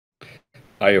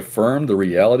I affirm the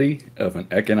reality of an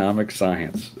economic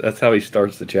science. That's how he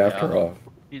starts the chapter off.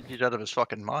 He's out of his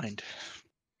fucking mind.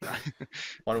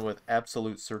 One with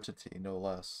absolute certainty, no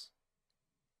less.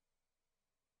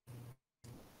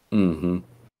 Mm-hmm.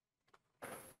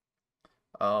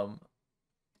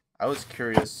 I was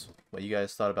curious what you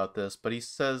guys thought about this, but he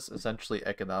says essentially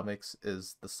economics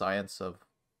is the science of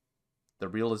the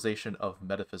realization of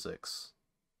metaphysics.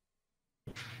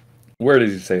 Where did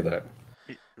he say that?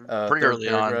 Pretty early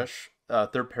on.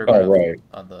 Third paragraph. Oh, right.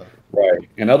 On the... Right.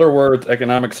 In other words,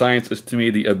 economic science is to me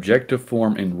the objective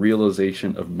form and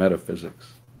realization of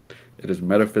metaphysics. It is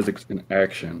metaphysics in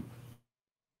action.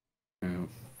 Yeah.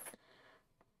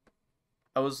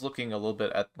 I was looking a little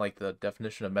bit at like the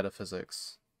definition of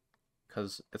metaphysics,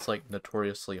 because it's like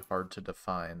notoriously hard to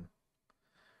define.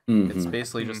 Mm-hmm. It's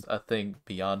basically just a thing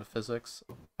beyond physics.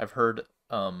 I've heard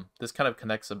this kind of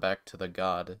connects it back to the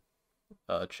God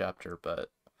chapter, but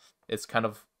it's kind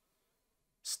of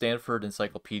Stanford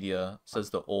Encyclopedia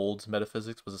says the old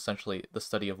metaphysics was essentially the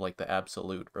study of like the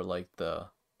absolute, or like the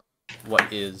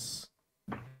what is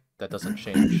that doesn't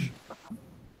change.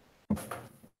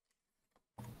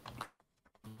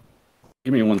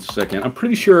 Give me 1 second. I'm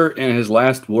pretty sure in his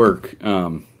last work,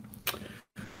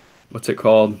 what's it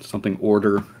called? Something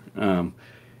order.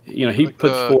 He like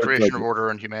puts forward creation of order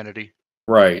and humanity.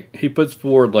 Right. He puts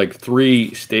forward like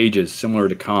 3 stages similar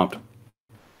to Comte.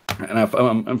 And if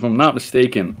I'm not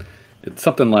mistaken, it's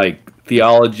something like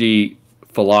theology,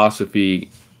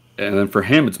 philosophy, and then for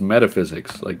him it's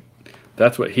metaphysics. Like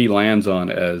that's what he lands on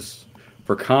as.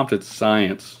 For Comte it's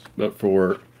science, but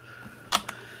for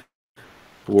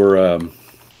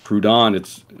Proudhon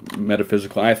it's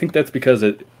metaphysical. I think that's because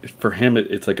for him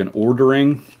it's like an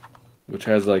ordering, which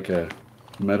has like a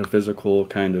metaphysical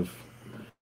kind of.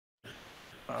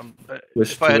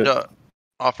 If I had to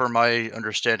offer my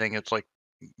understanding, it's like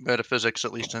metaphysics,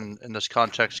 at least in this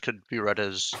context, could be read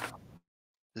as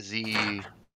the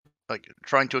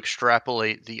trying to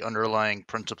extrapolate the underlying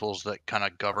principles that kind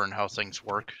of govern how things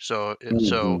work. So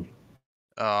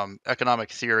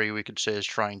economic theory, we could say, is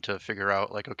trying to figure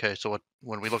out like, okay, so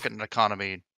when we look at an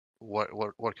economy, what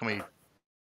can we,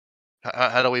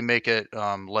 how do we make it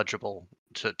legible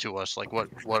to us? Like what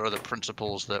are the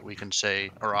principles that we can say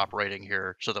are operating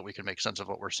here so that we can make sense of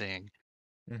what we're seeing?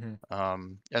 And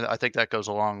I think that goes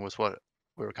along with what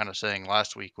we were kind of saying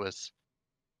last week with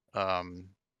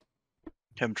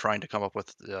him trying to come up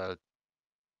with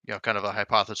kind of a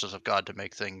hypothesis of God to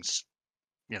make things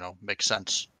make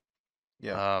sense.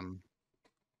 But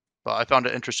I found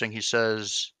it interesting. He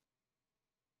says,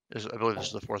 I believe this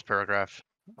is the 4th paragraph.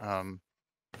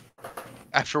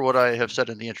 After what I have said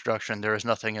in the introduction, there is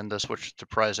nothing in this which would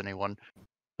surprise anyone.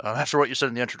 After what you said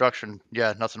in the introduction,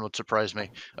 yeah, nothing would surprise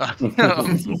me.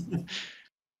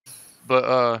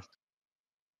 But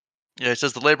it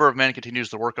says the labor of man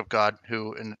continues the work of God,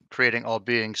 who, in creating all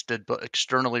beings, did but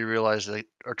externally realize the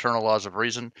eternal laws of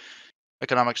reason.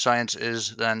 Economic science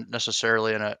is then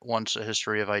necessarily and at once a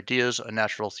history of ideas, a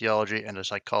natural theology, and a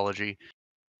psychology.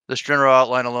 This general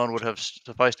outline alone would have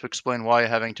sufficed to explain why,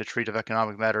 having to treat of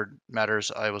economic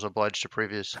matters, I was obliged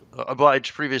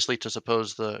previously to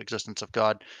suppose the existence of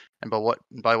God, and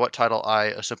by what title I,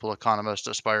 a simple economist,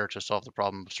 aspire to solve the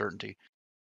problem of certainty.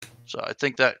 So I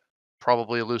think that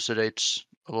probably elucidates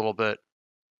a little bit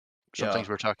some things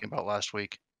we were talking about last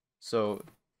week. So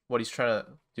what he's trying to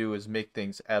do is make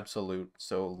things absolute,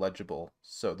 so legible.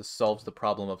 So this solves the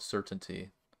problem of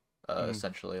certainty,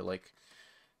 essentially. Like,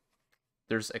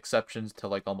 there's exceptions to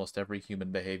like almost every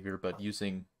human behavior, but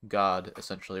using God,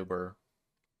 essentially, we're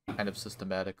kind of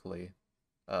systematically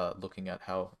looking at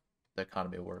how the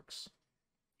economy works.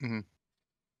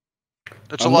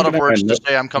 It's a lot of words to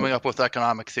say I'm coming up with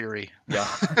economic theory. Yeah.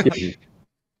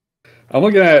 I'm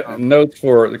looking at notes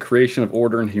for the creation of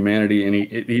order in humanity, and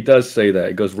he does say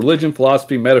that. It goes religion,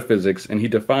 philosophy, metaphysics, and he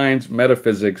defines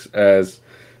metaphysics as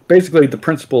basically the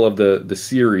principle of the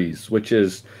series, which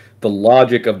is the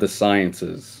logic of the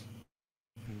sciences.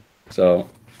 So,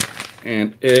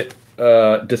 and it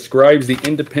describes the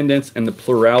independence and the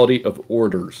plurality of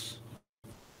orders,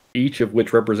 each of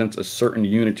which represents a certain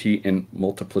unity and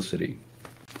multiplicity.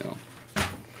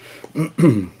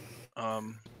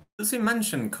 Does he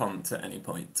mention Comte at any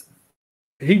point?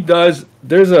 He does.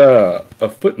 There's a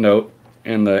footnote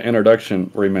in the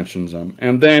introduction where he mentions them.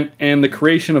 And then in the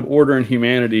creation of order in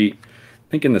humanity, I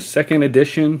think in the 2nd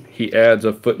edition, he adds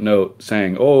a footnote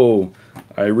saying, oh,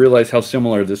 I realize how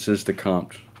similar this is to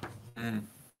Comte.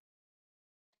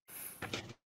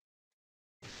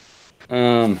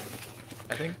 I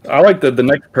like the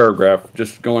next paragraph,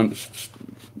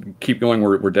 keep going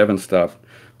where Devin stopped.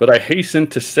 but I hasten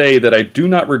to say that I do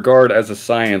not regard as a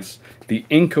science the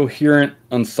incoherent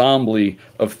ensemble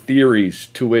of theories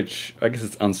to which, I guess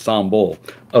it's ensemble,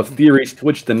 of theories to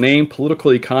which the name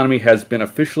political economy has been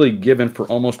officially given for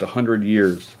almost 100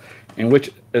 years, in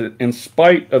which, in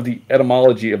spite of the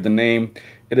etymology of the name,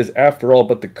 it is after all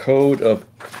but the code of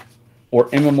or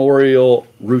immemorial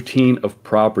routine of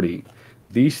property.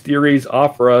 These theories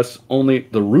offer us only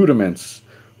the rudiments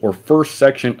or first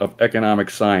section of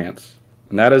economic science.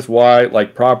 And that is why,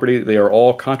 like property, they are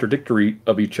all contradictory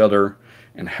of each other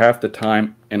and half the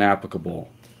time inapplicable.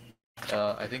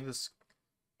 I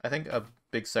think a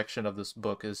big section of this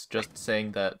book is just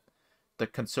saying that the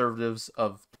conservatives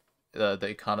of the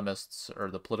economists or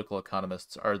the political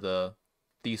economists are the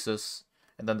thesis,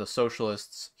 and then the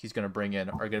socialists he's going to bring in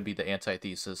are going to be the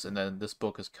antithesis, and then this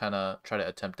book is kind of try to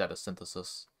attempt at a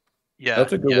synthesis. Yeah,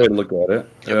 that's a good way to look at it.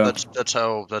 Yeah, that's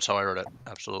how I read it.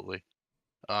 Absolutely.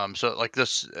 So like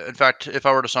this, in fact, if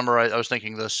I were to summarize, I was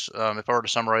thinking this, if I were to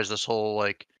summarize this whole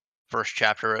like first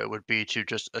chapter, it would be to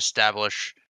just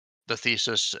establish the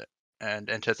thesis and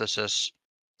antithesis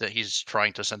that he's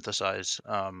trying to synthesize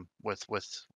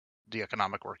with the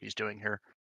economic work he's doing here.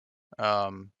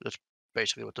 That's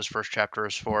basically what this first chapter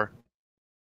is for.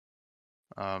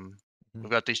 We've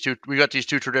got these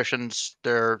two traditions.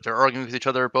 They're arguing with each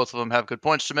other. Both of them have good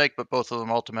points to make, but both of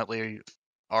them ultimately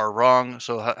are wrong.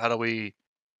 So how do we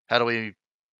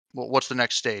what's the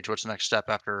next stage? What's the next step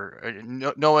after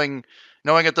knowing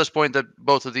at this point that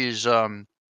both of these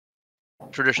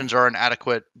traditions are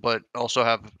inadequate, but also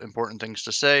have important things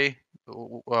to say?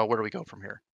 Where do we go from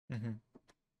here? Mm-hmm.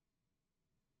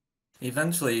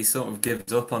 Eventually, he sort of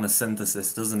gives up on a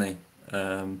synthesis, doesn't he?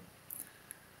 It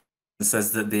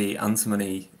says that the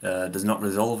antinomy does not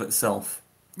resolve itself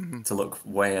to look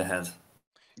way ahead.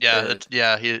 Yeah,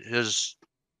 is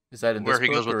that in where this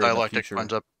he goes book with or in the dialectic future?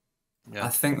 finds up. Yeah. I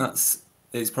think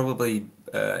it's probably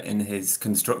in his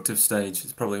constructive stage.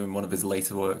 It's probably in one of his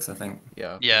later works, I think.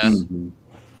 Yeah. Yeah. Mm-hmm.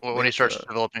 When he starts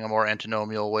developing a more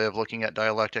antinomial way of looking at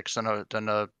dialectics than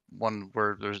a one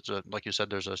where there's like you said,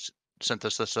 there's a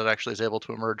synthesis that actually is able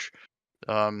to emerge.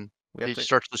 He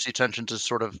starts to see tensions as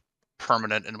sort of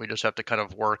permanent, and we just have to kind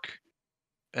of work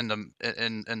in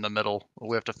the middle.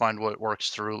 We have to find what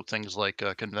works through things like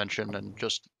convention and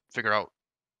just figure out.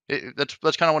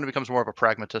 That's kind of when it becomes more of a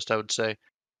pragmatist, I would say.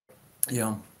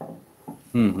 Yeah.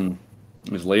 Mm-hmm.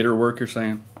 His later work, you're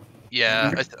saying?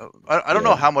 Yeah, I don't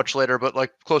know how much later, but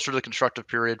like closer to the constructive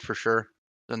period for sure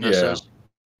than this is.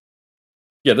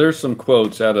 Yeah, there's some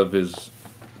quotes out of his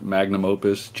magnum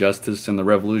opus, Justice and the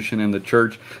Revolution in the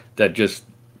Church, that just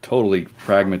totally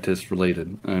pragmatist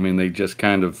related. I mean, they just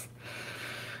kind of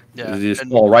they just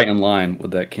fall right in line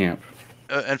with that camp.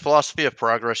 In Philosophy of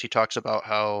Progress, he talks about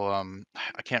how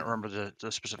I can't remember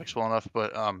the specifics well enough,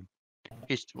 but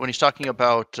when he's talking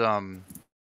about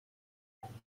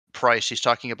price, he's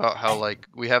talking about how like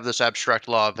we have this abstract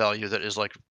law of value that is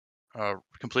like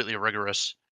completely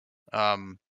rigorous,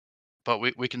 but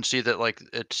we can see that like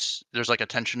there's like a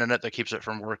tension in it that keeps it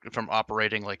from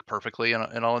operating like perfectly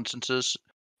in all instances.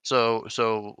 So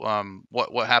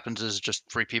what happens is just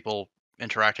free people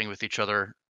interacting with each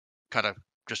other kind of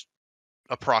just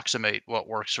approximate what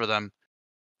works for them,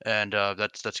 and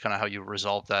that's kind of how you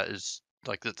resolve that. Is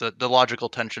like the logical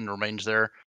tension remains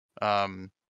there,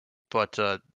 but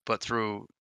through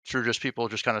just people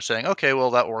just kind of saying, okay,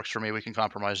 well that works for me, we can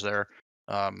compromise there.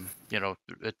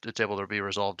 It's able to be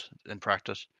resolved in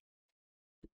practice.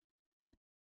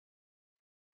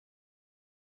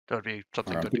 That would be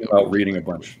something good to go about reading a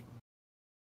bunch.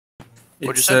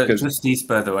 It's justice,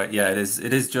 by the way. Yeah, it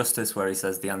is justice where he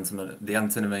says the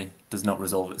antinomy does not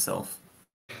resolve itself.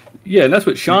 Yeah, and that's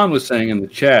what Sean was saying in the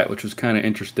chat, which was kind of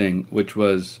interesting, which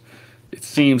was it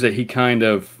seems that he kind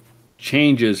of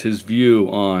changes his view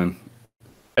on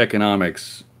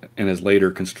economics in his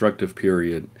later constructive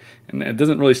period. And it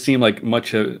doesn't really seem like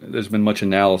there's been much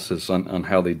analysis on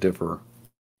how they differ.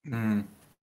 I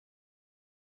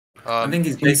think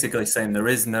he's basically saying there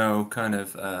is no kind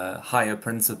of higher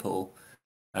principle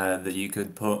that you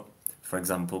could put, for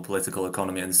example, political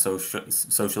economy and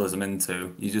socialism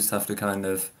into. You just have to kind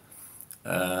of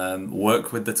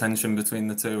work with the tension between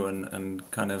the two and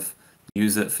kind of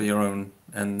use it for your own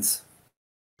ends.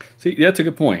 See, that's a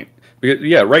good point. Because,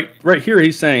 yeah, right here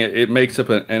he's saying it makes up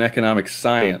an economic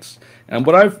science. And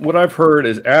what I've heard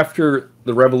is after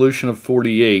the Revolution of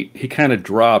 '48, he kind of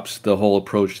drops the whole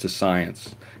approach to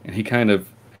science, and he kind of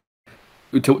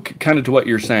to what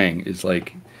you're saying is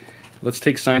like, let's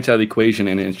take science out of the equation,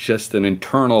 and it's just an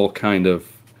internal kind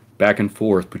of back and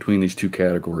forth between these two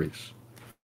categories.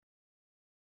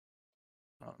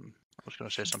 I was going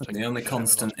to say something. The only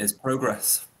constant is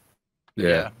progress.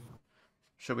 Yeah.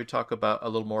 Should we talk about a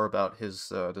little more about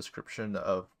his description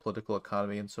of political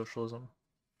economy and socialism?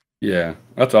 Yeah.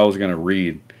 That's all I was going to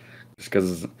read. Just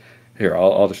because. Here,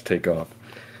 I'll just take off.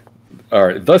 All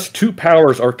right. Thus, two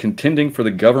powers are contending for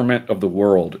the government of the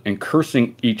world and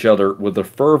cursing each other with the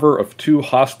fervor of two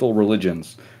hostile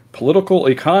religions: political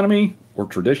economy, or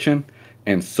tradition,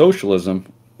 and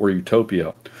socialism, or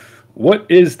utopia. What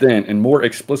is then, in more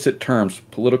explicit terms,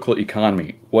 political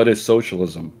economy? What is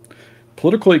socialism?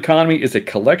 Political economy is a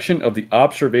collection of the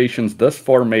observations thus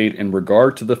far made in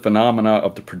regard to the phenomena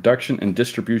of the production and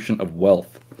distribution of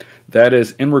wealth. That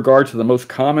is, in regard to the most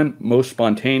common, most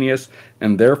spontaneous,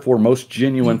 and therefore most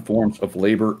genuine forms of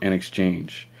labor and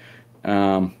exchange.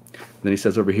 Um, then he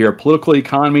says over here, political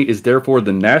economy is therefore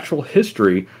the natural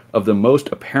history of the most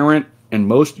apparent and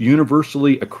most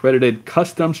universally accredited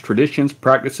customs, traditions,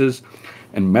 practices,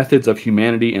 and methods of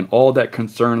humanity in all that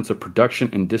concerns the production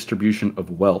and distribution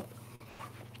of wealth.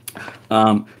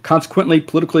 Consequently,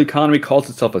 political economy calls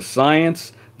itself a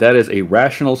science, that is, a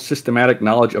rational, systematic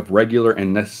knowledge of regular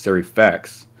and necessary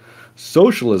facts.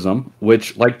 Socialism,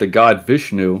 which, like the god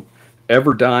Vishnu,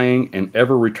 ever dying and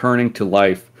ever returning to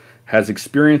life, has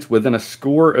experienced within a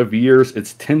score of years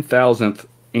its 10,000th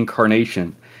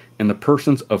incarnation in the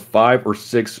persons of 5 or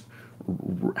 6,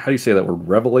 how do you say that word,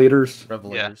 revelators?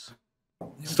 Revelators.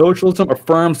 Socialism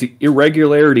affirms the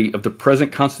irregularity of the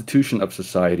present constitution of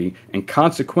society and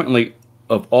consequently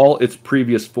of all its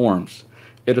previous forms.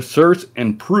 It asserts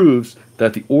and proves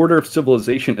that the order of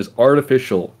civilization is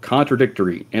artificial,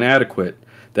 contradictory, inadequate,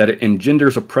 that it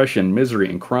engenders oppression, misery,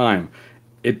 and crime.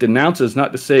 It denounces,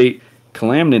 not to say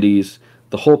calamities,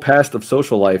 the whole past of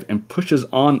social life and pushes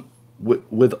on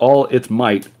with all its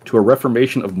might to a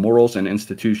reformation of morals and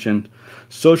institution.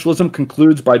 Socialism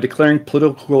concludes by declaring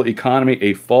political economy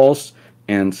a false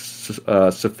and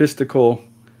sophistical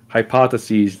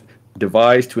hypothesis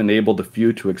devised to enable the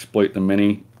few to exploit the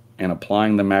many, and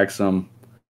applying the maxim,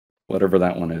 whatever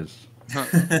that one is.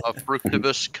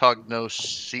 Fructibus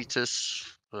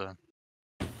cognoscitis.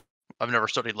 I've never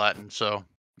studied Latin, so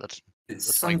that's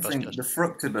something. The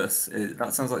fructibus.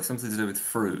 That sounds like something to do with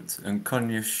fruit, and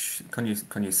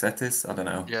cognoscetis. I don't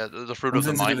know. Yeah, the fruit of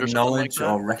the Something to mind, do or with something knowledge, like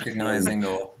that. or recognizing,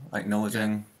 or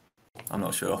acknowledging. Yeah. I'm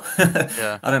not sure.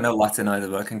 Yeah. I don't know Latin either,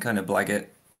 but I can kind of blag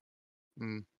it.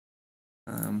 Mm.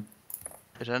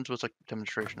 It ends with like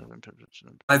demonstration of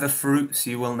interpretation. By the fruits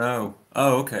you will know.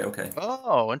 Oh, okay.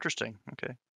 Oh, interesting.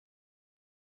 Okay.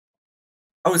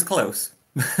 I was close.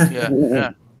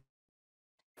 Yeah.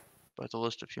 By the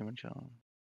list of human calendar.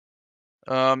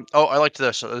 I liked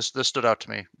this. This stood out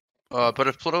to me. But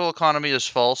if political economy is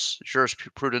false,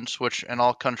 jurisprudence, which in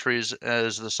all countries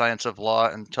is the science of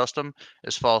law and custom,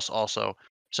 is false also,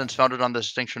 since founded on the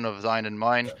distinction of thine and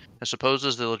mine, and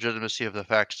supposes the legitimacy of the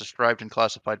facts described and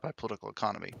classified by political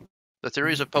economy. The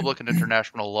theories of public and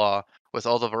international law, with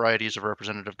all the varieties of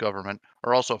representative government,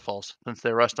 are also false, since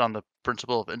they rest on the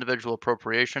principle of individual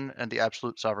appropriation and the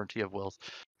absolute sovereignty of wealth.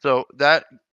 So that,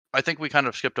 I think we kind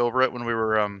of skipped over it when we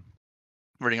were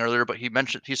reading earlier, but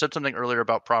he said something earlier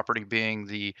about property being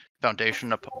the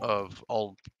foundation of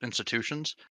all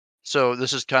institutions. So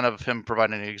this is kind of him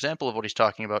providing an example of what he's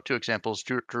talking about. Two examples: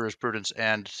 jurisprudence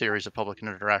and theories of public and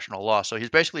international law. So he's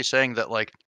basically saying that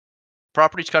like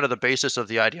property is kind of the basis of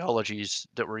the ideologies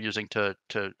that we're using to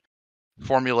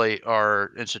formulate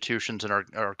our institutions and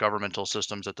our governmental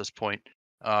systems at this point.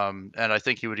 And I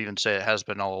think he would even say it has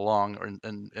been all along, or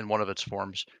in one of its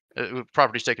forms.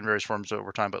 Property's taken various forms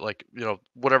over time, but like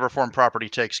whatever form property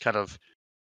takes, kind of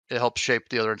it helps shape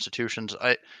the other institutions.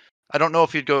 I don't know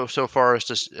if you'd go so far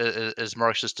as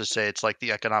Marxist to say it's like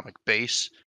the economic base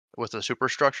with a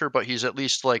superstructure, but he's at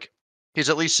least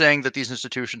saying that these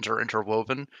institutions are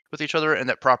interwoven with each other, and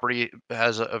that property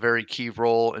has a very key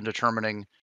role in determining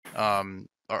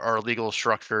our legal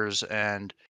structures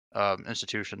and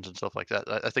institutions and stuff like that.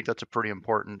 I think that's a pretty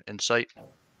important insight.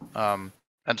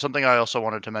 And something I also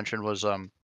wanted to mention was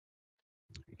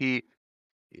he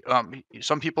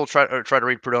some people try to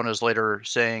read Proudhon later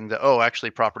saying that, oh,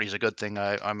 actually property is a good thing.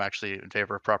 I'm actually in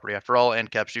favor of property after all.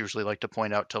 And caps usually like to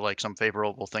point out to like some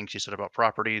favorable things he said about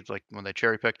property, like when they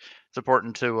cherry pick. It's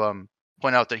important to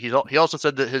point out that he also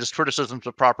said that his criticisms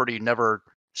of property never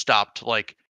stopped.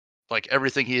 Like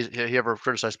everything he ever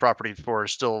criticized property for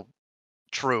is still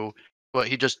true, but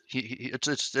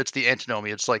it's the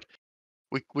antinomy. It's like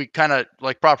we kind of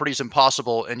like property is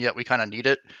impossible, and yet we kind of need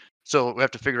it. So we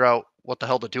have to figure out what the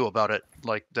hell to do about it.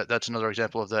 Like that's another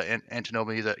example of the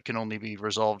antinomy that can only be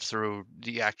resolved through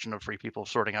the action of free people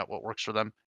sorting out what works for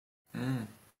them.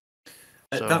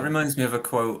 So, that reminds me of a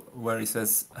quote where he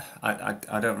says, I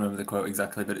don't remember the quote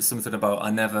exactly, but it's something about I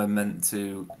never meant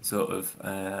to sort of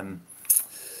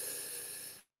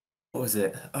what was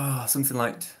it? Oh, something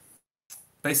like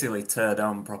basically tear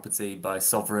down property by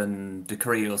sovereign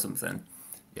decree or something.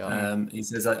 Yeah. He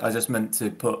says I just meant to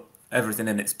put everything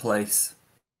in its place,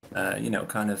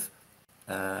 kind of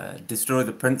destroy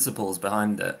the principles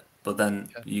behind it, but then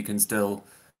you can still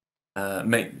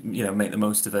make the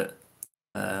most of it.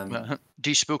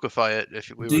 Despookify it if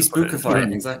we were to put it Despookify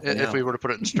it, exactly. if we were to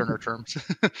put it in sterner terms.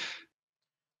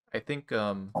 I think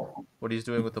what he's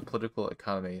doing with the political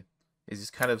economy is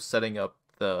he's kind of setting up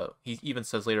he even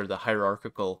says later the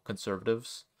hierarchical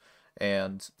conservatives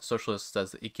and socialists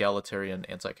as the egalitarian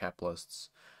anti-capitalists.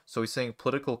 So he's saying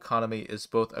political economy is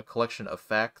both a collection of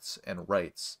facts and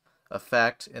rights. A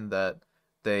fact in that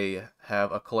they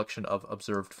have a collection of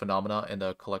observed phenomena and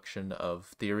a collection of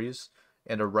theories,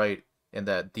 and a right in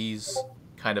that these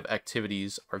kind of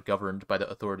activities are governed by the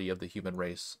authority of the human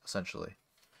race, essentially.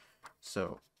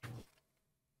 So,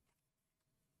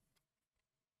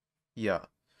 yeah.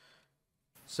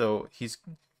 So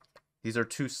these are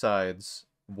two sides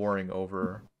warring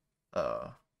over.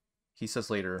 He says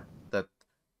later that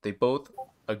they both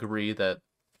agree that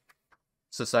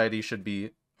society should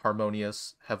be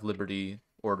harmonious, have liberty,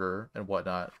 order, and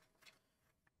whatnot.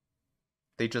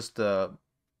 They just they're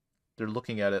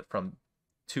looking at it from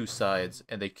two sides,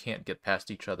 and they can't get past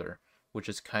each other, which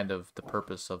is kind of the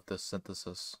purpose of this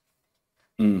synthesis.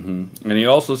 Mm-hmm. And he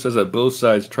also says that both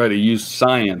sides try to use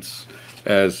science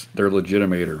as their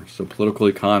legitimator. So political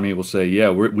economy will say, yeah,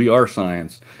 we are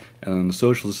science. And then the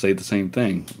socialists say the same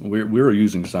thing. We're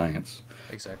using science.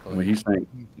 Exactly. I mean,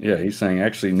 he's saying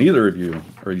actually neither of you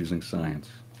are using science.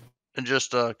 And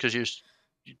just because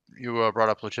you brought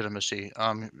up legitimacy,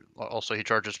 also he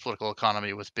charges political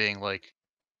economy with being like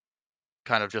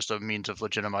kind of just a means of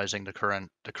legitimizing the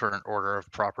current order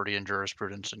of property and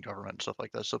jurisprudence and government and stuff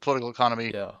like that. So political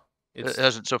economy, it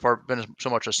hasn't so far been so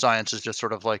much a science as just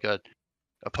sort of like a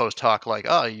post hoc, like,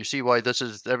 you see why this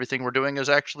is everything we're doing is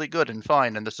actually good and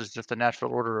fine, and this is just the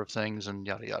natural order of things, and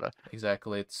yada yada.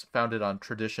 Exactly. It's founded on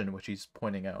tradition, which he's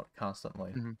pointing out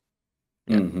constantly. Mm-hmm.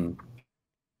 Yeah. Mm-hmm.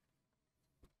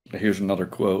 Here's another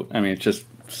quote. I mean, it's just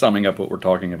summing up what we're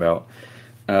talking about.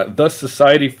 Thus,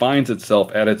 society finds itself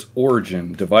at its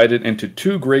origin divided into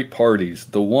two great parties,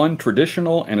 the one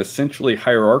traditional and essentially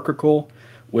hierarchical,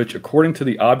 which, according to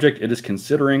the object it is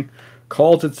considering,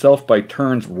 calls itself by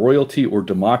turns royalty or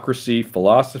democracy,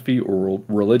 philosophy or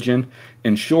religion,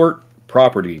 in short,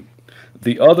 property.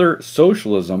 The other,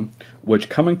 socialism, which,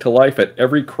 coming to life at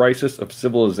every crisis of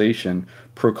civilization,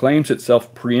 proclaims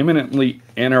itself preeminently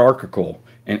anarchical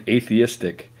and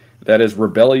atheistic, that is,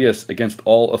 rebellious against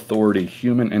all authority,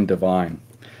 human and divine.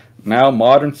 Now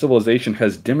modern civilization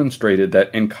has demonstrated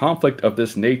that in conflict of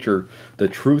this nature the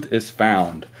truth is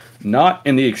found, not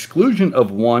in the exclusion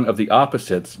of one of the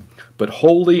opposites, but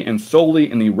wholly and solely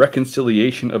in the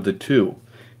reconciliation of the two.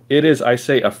 It is, I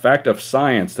say, a fact of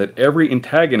science that every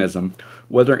antagonism,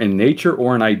 whether in nature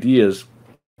or in ideas,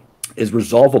 is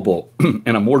resolvable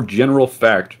in a more general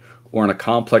fact or in a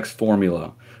complex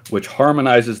formula, which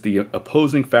harmonizes the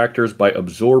opposing factors by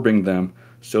absorbing them,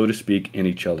 so to speak, in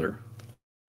each other.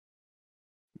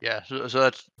 Yeah, so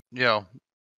that's,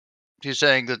 he's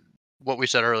saying that what we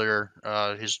said earlier,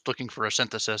 he's looking for a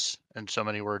synthesis in so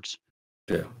many words.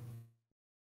 Yeah.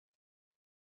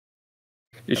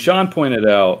 Sean pointed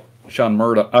out, Sean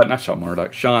Wilbur,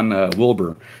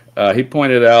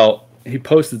 he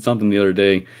posted something the other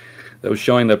day that was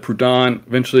showing that Proudhon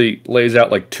eventually lays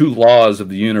out like two laws of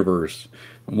the universe.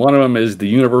 One of them is the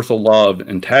universal law of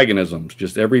antagonisms.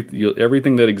 Just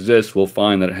everything that exists will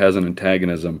find that it has an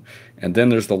antagonism. And then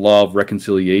there's the law of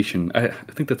reconciliation. I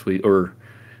think that's or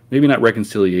maybe not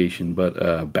reconciliation,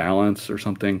 but balance or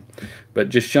something. But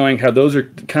just showing how those are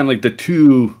kind of like the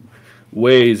two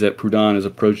ways that Proudhon is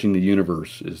approaching the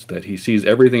universe, is that he sees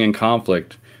everything in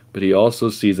conflict, but he also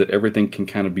sees that everything can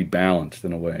kind of be balanced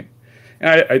in a way.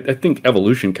 And I think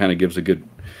evolution kind of gives a good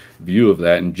view of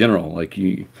that in general. Like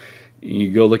you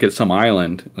go look at some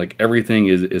island, like everything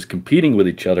is competing with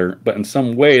each other, but in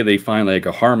some way they find like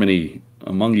a harmony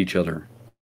among each other.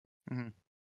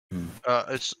 Mm-hmm.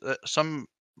 It's some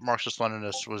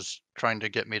Marxist-Leninist was trying to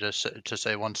get me to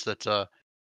say once that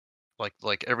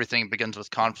like everything begins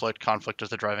with conflict. Conflict is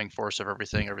the driving force of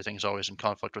everything. Everything's always in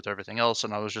conflict with everything else.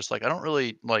 And I was just like, I don't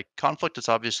really like conflict. Is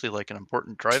obviously like an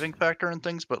important driving factor in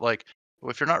things, but like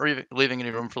if you're not leaving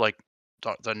any room for like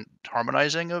the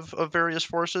harmonizing of various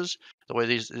forces, the way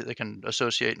they can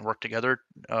associate and work together,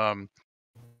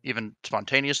 even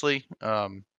spontaneously,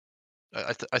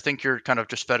 I think you're kind of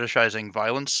just fetishizing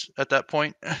violence at that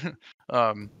point.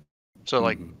 So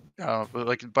like,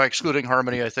 like by excluding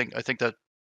harmony, I think that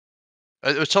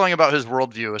it was telling about his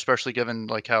worldview, especially given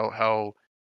like how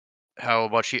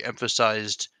much he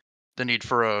emphasized the need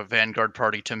for a vanguard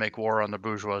party to make war on the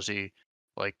bourgeoisie,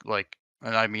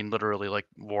 and I mean literally like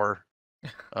war.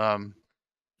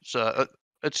 So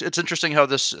it's interesting how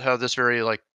this very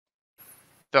like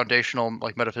foundational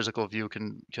like metaphysical view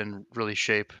can really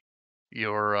shape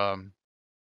your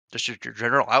just your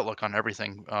general outlook on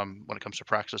everything when it comes to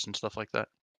praxis and stuff like that.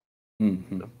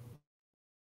 Mm-hmm.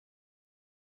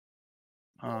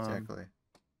 Exactly.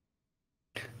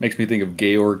 Makes me think of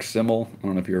Georg Simmel. I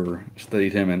don't know if you ever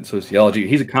studied him in sociology.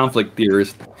 He's a conflict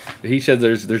theorist. He said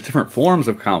there's different forms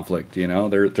of conflict. You know,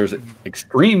 there's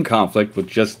extreme conflict which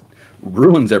just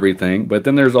ruins everything, but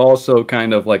then there's also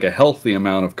kind of like a healthy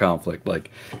amount of conflict, like,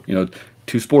 you know,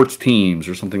 two sports teams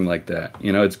or something like that.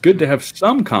 You know, it's good to have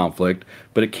some conflict,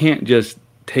 but it can't just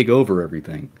take over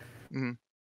everything.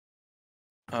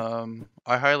 I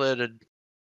highlighted.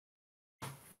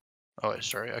 Oh,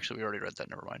 sorry. Actually, we already read that.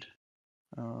 Never mind.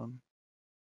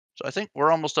 So I think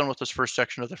we're almost done with this first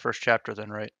section of the first chapter, then,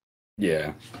 right?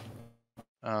 Yeah.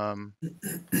 Yeah.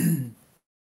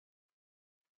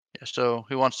 So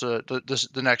he wants to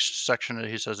the next section that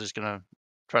he says he's gonna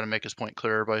try to make his point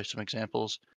clearer by some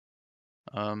examples.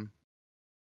 So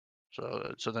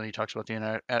then he talks about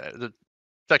the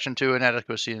section 2,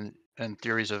 inadequacy and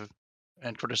theories of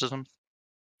and criticism.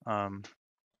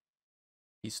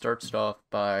 He starts it off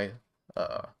by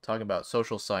talking about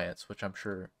social science, which I'm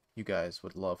sure you guys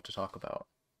would love to talk about.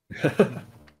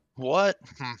 What?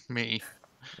 Me?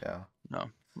 Yeah. No.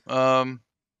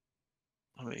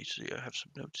 Let me see. I have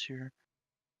some notes here.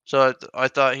 So I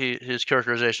thought his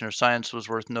characterization of science was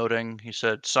worth noting. He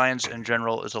said science in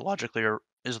general is the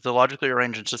logically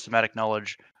arranged and systematic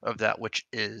knowledge of that which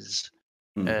is,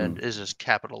 and is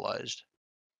capitalized.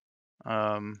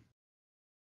 And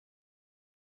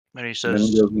he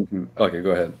says, okay,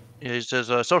 go ahead. He says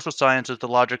social science is the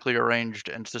logically arranged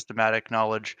and systematic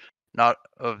knowledge, not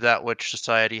of that which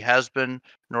society has been,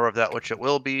 nor of that which it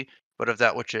will be, but of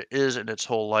that which it is in its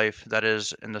whole life, that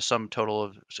is, in the sum total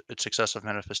of its successive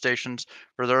manifestations.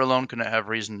 For there alone can it have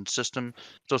reason and system.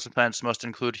 Social science must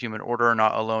include human order,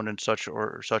 not alone in such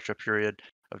a period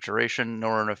of duration,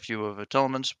 nor in a few of its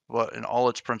elements, but in all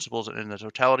its principles and in the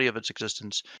totality of its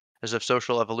existence, as if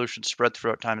social evolution spread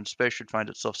throughout time and space should find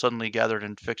itself suddenly gathered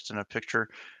and fixed in a picture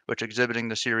which, exhibiting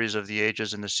the series of the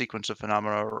ages and the sequence of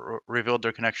phenomena, revealed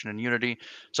their connection and unity.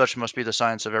 Such must be the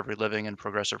science of every living and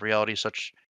progressive reality.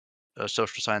 Such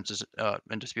social sciences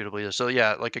indisputably is. So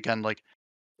yeah, like again, like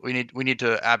we need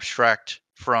to abstract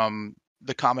from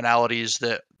the commonalities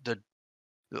that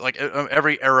like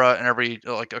every era and every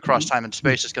like across time and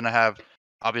space is going to have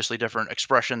obviously different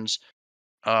expressions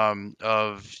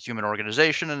of human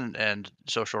organization and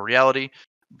social reality.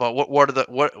 But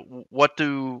what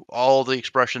do all the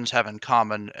expressions have in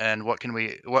common, and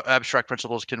what abstract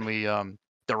principles can we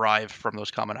derive from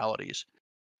those commonalities?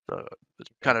 So it's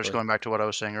kind of just going back to what I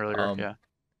was saying earlier. Yeah.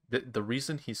 The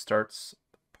reason he starts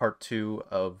part 2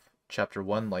 of chapter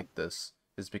 1 like this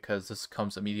is because this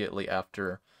comes immediately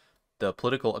after the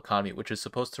political economy, which is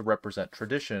supposed to represent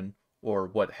tradition or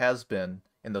what has been,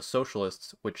 and the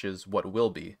socialists, which is what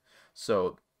will be.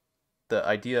 So the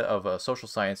idea of a social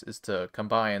science is to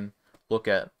look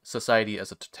at society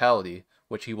as a totality,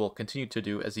 which he will continue to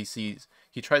do as he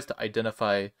tries to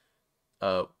identify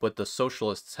what the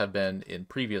socialists have been in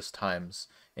previous times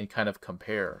and kind of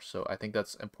compare. So I think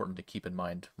that's important to keep in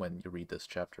mind when you read this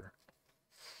chapter.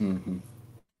 Mm-hmm.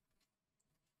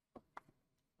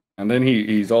 And then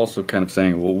he's also kind of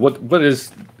saying, well, what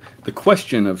is the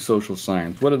question of social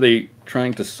science? What are they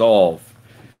trying to solve?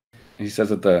 And he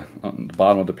says on the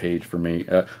bottom of the page for me,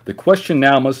 the question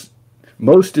now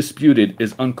most disputed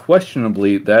is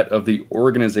unquestionably that of the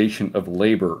organization of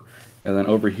labor. And then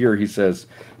over here he says,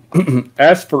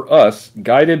 as for us,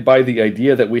 guided by the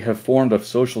idea that we have formed of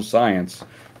social science,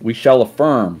 we shall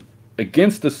affirm,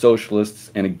 against the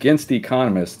socialists and against the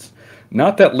economists,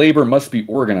 not that labor must be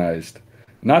organized,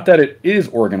 not that it is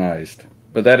organized,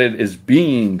 but that it is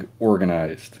being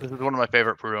organized. This is one of my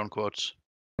favorite Proudhon quotes.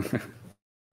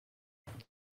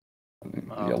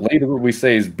 Labor, we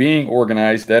say, is being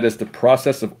organized. That is, the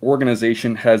process of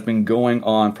organization has been going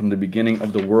on from the beginning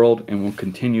of the world and will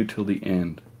continue till the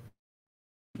end.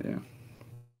 Yeah.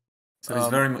 So he's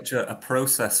very much a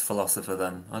process philosopher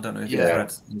then. I don't know if you've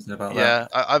read anything about that.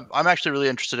 Yeah, I'm actually really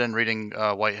interested in reading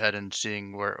Whitehead and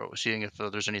seeing if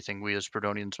there's anything we as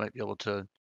Proudhonians might be able to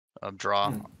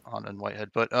draw on in Whitehead.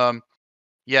 But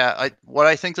yeah, what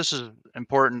I think this is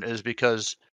important is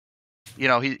because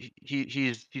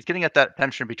he's getting at that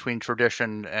tension between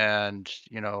tradition and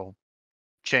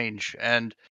change,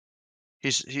 and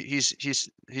he's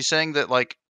saying that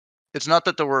like it's not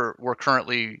that we're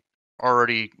currently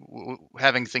already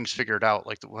having things figured out,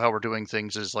 like how we're doing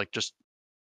things is like just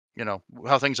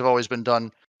how things have always been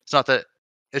done. It's not that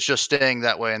it's just staying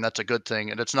that way and that's a good thing,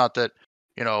 and it's not that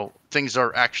things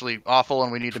are actually awful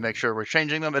and we need to make sure we're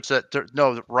changing them. It's that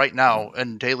no, right now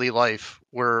in daily life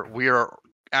where we are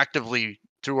actively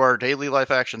through our daily life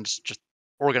actions just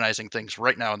organizing things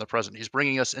right now in the present. He's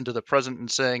bringing us into the present and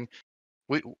saying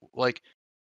we like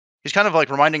he's kind of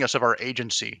like reminding us of our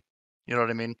agency. You know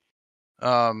what I mean?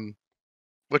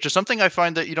 Which is something I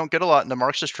find that you don't get a lot in the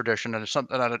Marxist tradition, and it's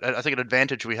something I think an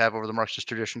advantage we have over the Marxist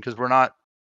tradition because we're not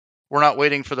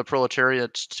waiting for the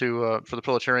proletarians to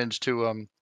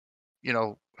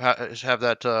have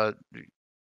that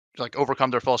like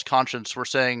overcome their false conscience. We're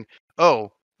saying,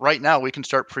 oh, right now we can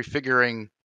start prefiguring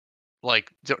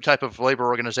like the type of labor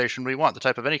organization we want, the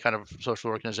type of any kind of social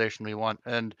organization we want,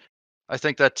 and I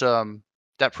think that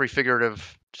that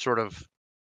prefigurative sort of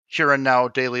here and now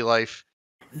daily life.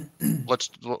 Let's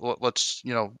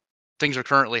things are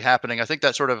currently happening. I think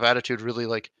that sort of attitude really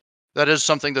that is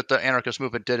something that the anarchist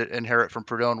movement did inherit from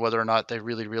Proudhon, whether or not they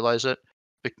really realize it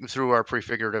through our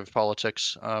prefigurative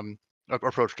politics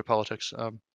approach to politics.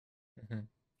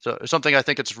 So it's something I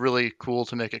think it's really cool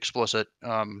to make explicit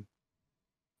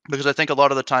because I think a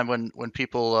lot of the time when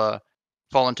people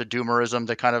fall into doomerism,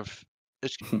 they kind of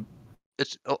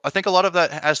I think a lot of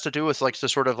that has to do with like the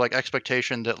sort of like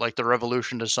expectation that like the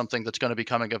revolution is something that's going to be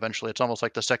coming eventually. It's almost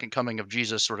like the second coming of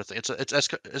Jesus sort of thing. It's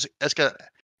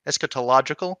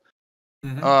eschatological.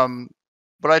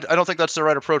 But I don't think that's the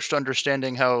right approach to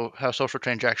understanding how social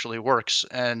change actually works.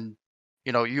 And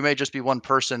you may just be one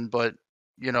person, but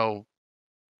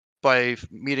by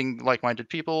meeting like-minded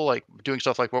people, like doing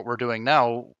stuff like what we're doing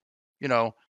now,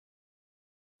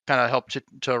 kind of help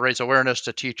to raise awareness,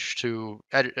 to teach, to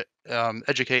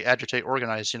educate, agitate,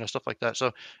 organize, stuff like that.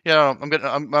 So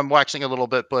I'm waxing a little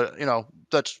bit, but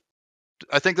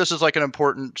I think this is like an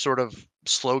important sort of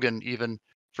slogan even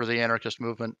for the anarchist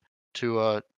movement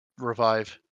to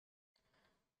revive.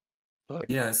 But,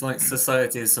 yeah, it's like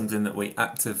society is something that we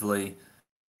actively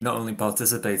not only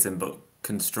participate in but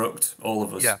construct, all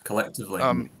of us collectively.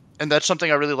 And that's something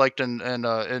I really liked in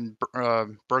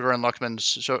Berger and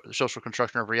Luckman's social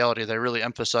construction of reality. They really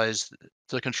emphasize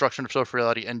the construction of social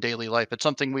reality in daily life. It's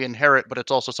something we inherit, but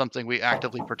it's also something we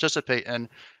actively participate in,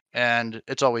 and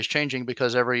it's always changing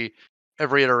because every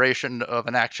iteration of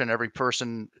an action, every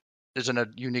person is in a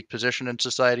unique position in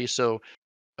society. So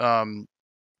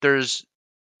there's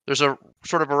a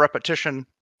sort of a repetition,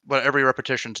 but every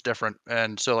repetition's different,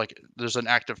 and so like there's an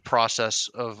active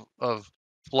process of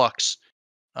flux.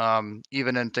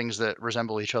 Even in things that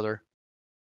resemble each other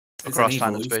across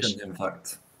time and space. In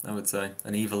fact, I would say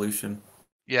an evolution.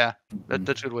 Yeah,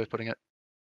 that's a good way of putting it.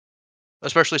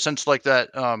 Especially since like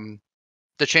that,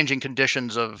 the changing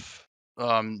conditions of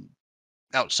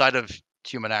outside of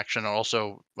human action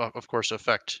also, of course,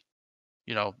 affect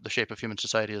the shape of human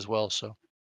society as well. So,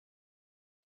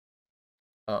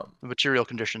 the material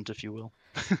conditions, if you will.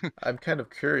 I'm kind of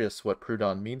curious what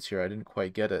Proudhon means here. I didn't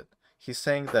quite get it. He's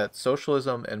saying that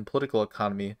socialism and political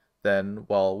economy then,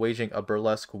 while waging a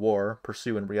burlesque war,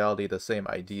 pursue in reality the same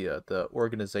idea, the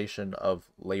organization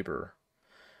of labor,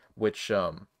 which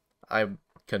I'm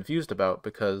confused about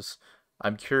because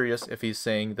I'm curious if he's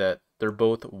saying that they're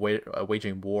both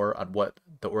waging war on what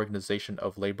the organization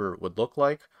of labor would look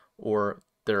like, or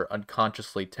they're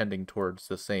unconsciously tending towards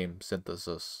the same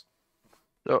synthesis.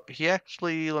 So he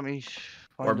actually, let me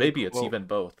find or maybe it's even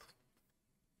both.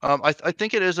 I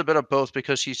think it is a bit of both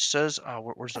because he says,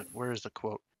 where is the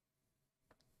quote?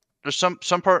 There's some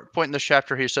point in this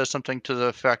chapter he says something to the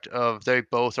effect of they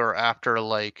both are after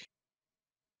like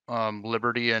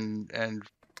liberty and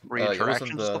free interactions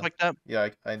and stuff like that. Yeah,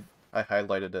 I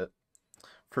highlighted it.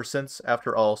 For since,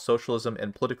 after all, socialism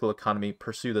and political economy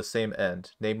pursue the same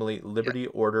end, namely liberty,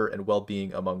 order, and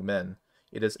well-being among men,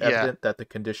 it is evident that the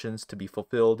conditions to be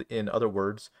fulfilled, in other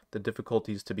words, the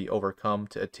difficulties to be overcome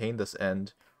to attain this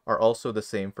end, are also the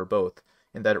same for both,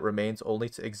 in that it remains only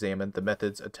to examine the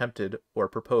methods attempted or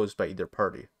proposed by either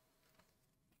party.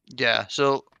 Yeah,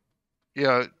 so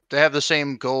they have the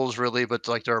same goals really, but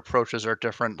like their approaches are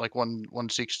different. Like one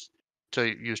seeks to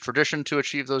use tradition to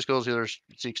achieve those goals, the other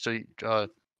seeks to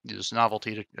use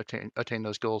novelty to attain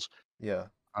those goals. Yeah.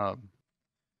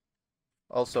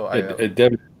 Also,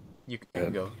 Devin, you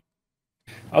can go.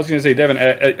 I was going to say, Devin,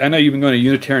 I know you've been going to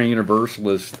Unitarian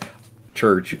Universalist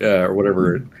church or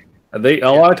whatever. A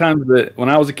lot of times, when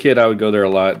I was a kid, I would go there a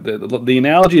lot. The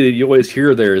analogy that you always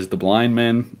hear there is the blind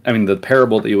men. I mean, the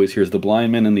parable that you always hear is the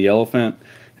blind men and the elephant.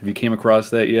 Have you came across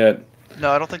that yet?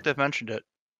 No, I don't think they've mentioned it.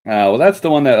 Well, that's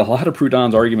the one that a lot of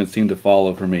Proudhon's arguments seem to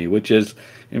follow for me, which is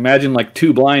imagine like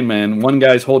two blind men. One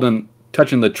guy's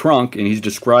touching the trunk, and he's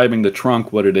describing the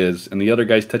trunk what it is, and the other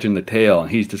guy's touching the tail,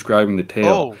 and he's describing the tail.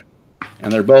 Oh,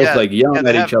 And they're both yeah, like yelling they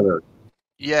at have, each other.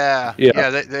 yeah. Yeah.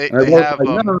 They And they're both have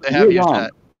like, no, they you're have used wrong.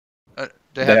 that.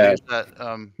 They have used that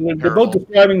They're both parable.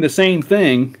 describing the same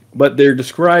thing, but they're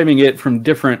describing it from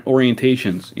different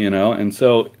orientations, And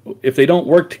so if they don't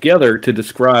work together to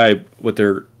describe what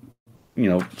they're,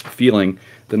 feeling,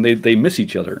 then they miss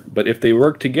each other. But if they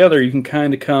work together, you can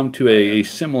kind of come to a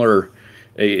similar,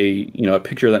 a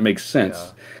picture that makes sense.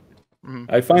 Yeah. Mm-hmm.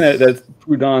 I find that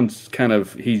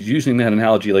Proudhon's he's using that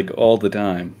analogy like all the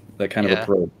time, that kind of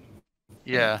approach.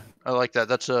 Yeah, I like that.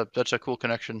 That's a cool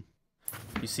connection.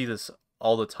 You see this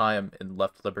all the time in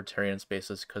left libertarian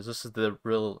spaces because this is the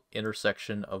real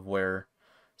intersection of where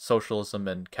socialism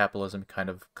and capitalism kind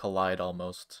of collide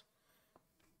almost.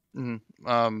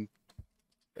 Mm-hmm.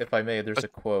 If I may, there's a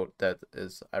quote that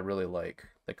I really like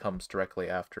that comes directly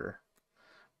after.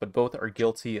 But both are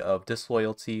guilty of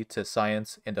disloyalty to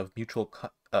science and of mutual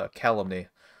calumny,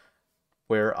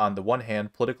 where on the one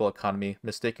hand, political economy,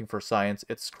 mistaking for science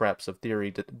its scraps of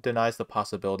theory, denies the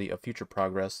possibility of future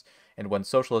progress, and when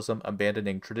socialism,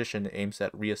 abandoning tradition, aims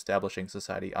at re-establishing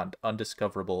society on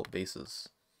undiscoverable bases.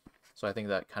 So I think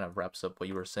that kind of wraps up what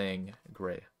you were saying,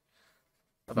 Gray,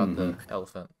 about the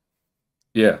elephant.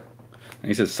 Yeah. And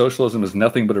he says socialism is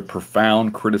nothing but a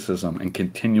profound criticism and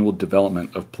continual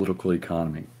development of political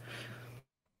economy.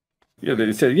 Yeah,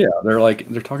 they said,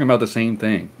 they're talking about the same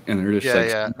thing, and they're just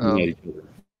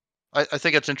I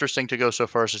think it's interesting to go so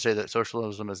far as to say that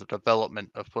socialism is a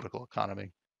development of political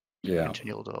economy. Yeah.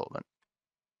 Continual development.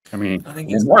 I mean, I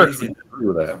think it's Marx crazy. agree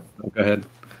with that. Go ahead.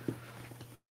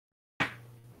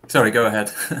 Sorry, go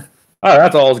ahead.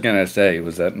 That's all I was going to say,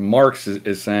 was that Marx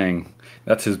is saying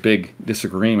that's his big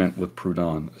disagreement with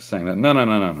Proudhon, saying that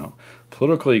no.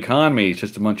 Political economy is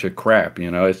just a bunch of crap,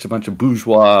 It's a bunch of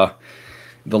bourgeois.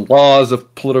 The laws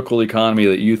of political economy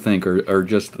that you think are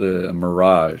just the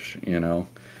mirage,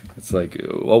 It's like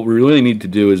what we really need to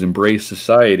do is embrace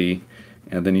society,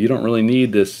 and then you don't really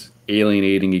need this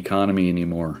alienating economy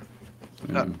anymore.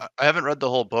 I haven't read the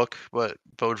whole book, but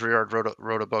Baudrillard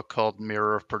wrote a book called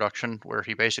Mirror of Production, where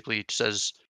he basically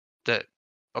says that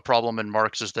a problem in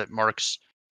Marx is that Marx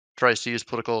tries to use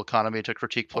political economy to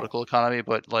critique political economy,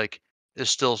 but is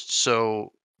still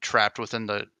so trapped within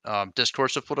the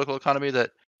discourse of political economy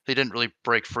that he didn't really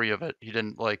break free of it. He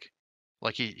didn't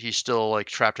he's still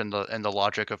trapped in the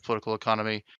logic of political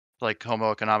economy, like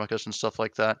Homo economicus and stuff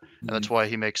like that. And that's why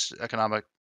he makes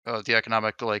the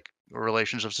economic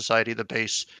relations of society the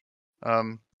base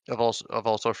of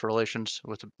all social relations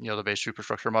with the base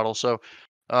superstructure model. So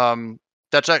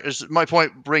that's my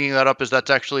point. Bringing that up is that's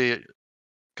actually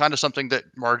kind of something that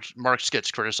Marx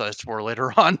gets criticized for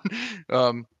later on,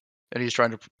 and he's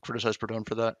trying to criticize Proudhon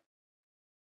for that.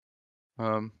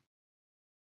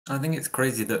 I think it's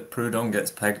crazy that Proudhon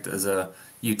gets pegged as a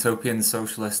utopian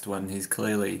socialist when he's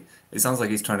clearly, it sounds like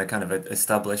he's trying to kind of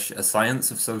establish a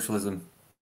science of socialism.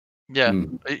 Yeah,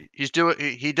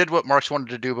 he did what Marx wanted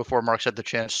to do before Marx had the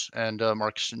chance, and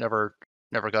Marx never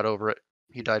got over it.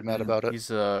 He died mad about it. He's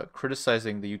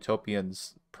criticizing the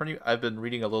utopians. I've been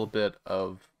reading a little bit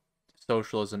of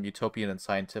socialism, utopian and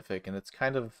scientific, and it's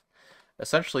kind of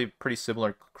essentially pretty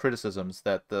similar criticisms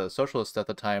that the socialists at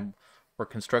the time were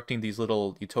constructing these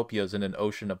little utopias in an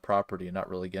ocean of property and not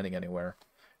really getting anywhere.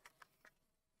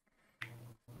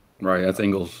 Right, that's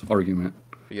Engels' argument.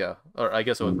 Yeah, or I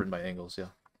guess it was written by Engels, yeah.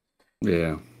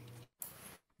 Yeah.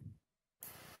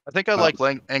 I think I like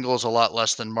Engels a lot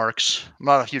less than Marx. I'm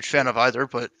not a huge fan of either,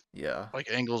 but yeah,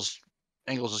 Engels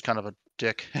is kind of a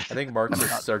dick. I think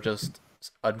Marxists are just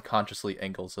unconsciously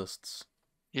Engelsists.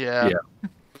 Yeah.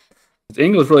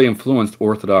 Engels really influenced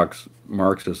Orthodox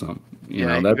Marxism. He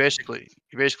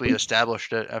basically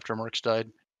established it after Marx died.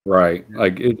 Right.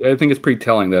 I think it's pretty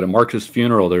telling that at Marx's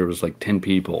funeral there was 10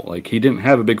 people. He didn't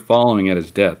have a big following at his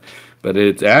death, but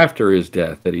it's after his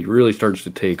death that he really starts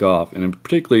to take off, and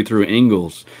particularly through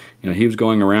Engels. He was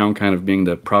going around kind of being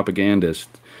the propagandist,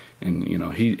 and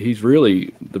he's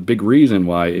really the big reason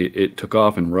why it took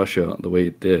off in Russia the way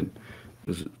it did,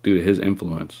 was due to his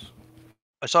influence.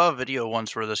 I saw a video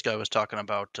once where this guy was talking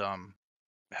about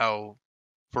how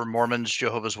for Mormons,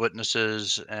 Jehovah's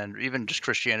Witnesses, and even just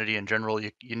Christianity in general,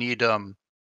 you need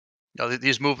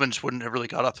these movements wouldn't have really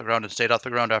got off the ground and stayed off the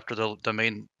ground after the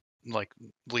main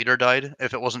leader died.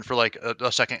 If it wasn't for like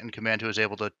a second in command who was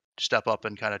able to step up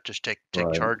and kind of just take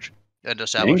charge and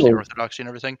establish the orthodoxy and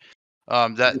everything.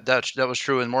 That was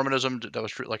true in Mormonism. That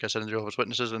was true, like I said, in the Jehovah's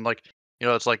Witnesses, and like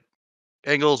it's like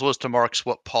Engels was to Marx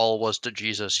what Paul was to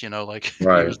Jesus. Like he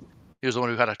was the one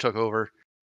who kind of took over.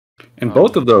 And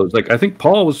both of those, like I think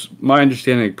Paul was, my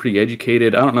understanding, pretty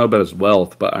educated. I don't know about his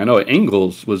wealth, but I know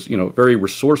Engels was, a very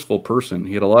resourceful person.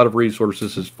 He had a lot of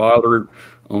resources. His father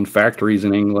owned factories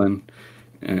in England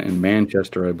and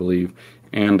Manchester, I believe.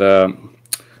 And what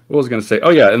was I going to say?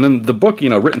 Oh yeah, and then the book,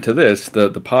 written to this,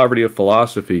 the Poverty of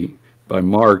Philosophy by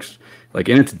Marx, like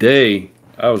in its day,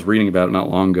 I was reading about it not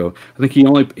long ago. I think he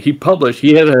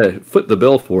had to foot the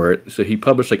bill for it, so he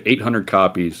published like 800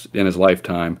 copies in his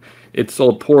lifetime. It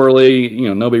sold poorly,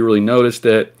 nobody really noticed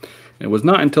it. It was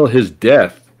not until his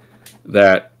death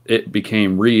that it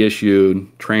became reissued,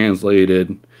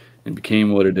 translated, and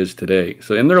became what it is today.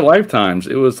 So in their lifetimes,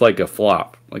 it was like a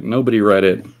flop. Like nobody read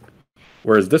it.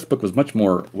 Whereas this book was much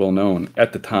more well known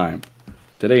at the time.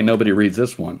 Today, nobody reads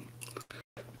this one.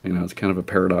 It's kind of a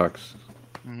paradox.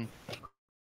 Mm-hmm.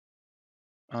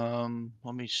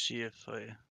 Let me see if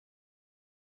I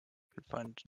could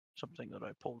find something that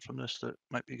I pulled from this that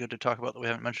might be good to talk about that we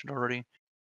haven't mentioned already.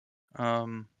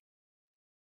 In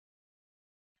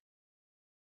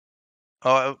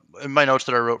my notes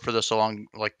that I wrote for this along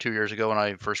like 2 years ago when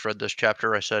I first read this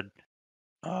chapter, I said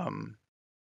that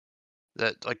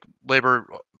like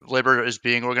labor is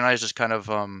being organized is kind of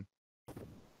runs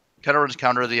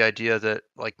counter to the idea that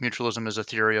like mutualism is a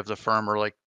theory of the firm, or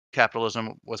like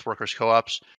capitalism with workers'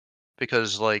 co-ops,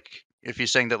 because like if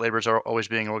he's saying that labor is always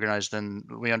being organized, then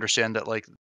we understand that like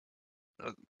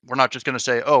we're not just going to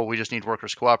say, oh, we just need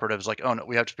workers' cooperatives. Like, oh no,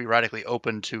 we have to be radically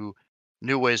open to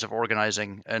new ways of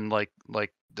organizing, and like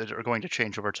that are going to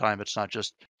change over time. It's not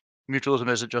just mutualism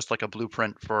isn't just like a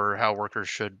blueprint for how workers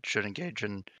should engage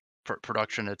in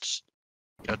production. It's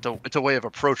a way of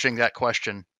approaching that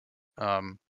question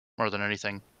more than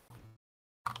anything.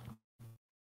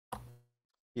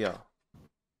 Yeah.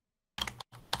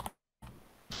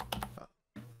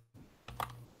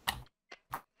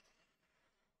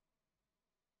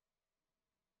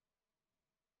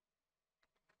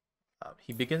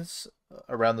 He begins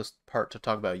around this part to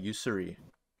talk about usury.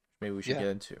 Maybe we should get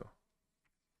into.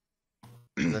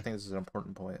 Because I think this is an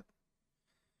important point.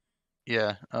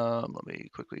 Yeah. Let me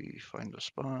quickly find the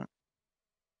spot.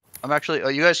 I'm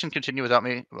actually. You guys can continue without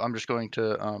me. I'm just going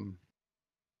to.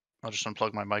 I'll just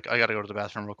unplug my mic. I got to go to the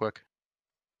bathroom real quick.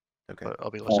 Okay. But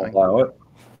I'll be listening. I'll allow it.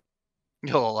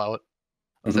 You'll allow it.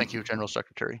 Well, thank you, General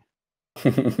Secretary.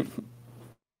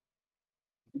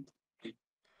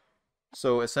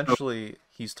 So essentially,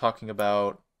 he's talking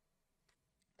about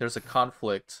there's a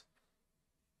conflict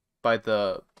by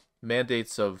the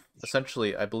mandates of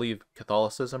essentially, I believe,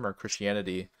 Catholicism or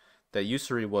Christianity, that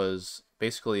usury was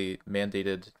basically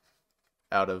mandated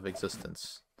out of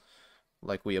existence.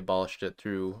 Like we abolished it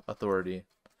through authority.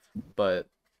 But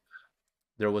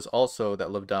there was also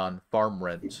that lived on farm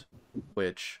rent,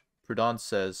 which Proudhon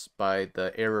says by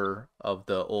the error of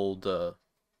the old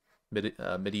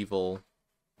medieval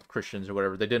Christians or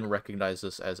whatever, they didn't recognize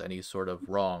this as any sort of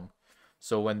wrong.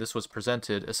 So when this was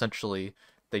presented, essentially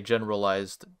they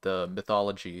generalized the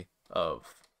mythology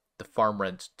of the farm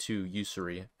rent to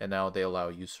usury, and now they allow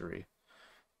usury.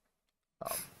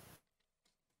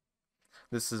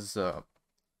 This is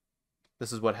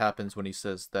what happens when he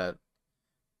says that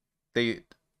they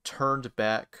turned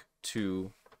back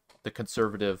to the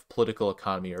conservative political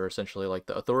economy, or essentially like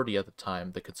the authority at the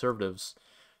time, the conservatives,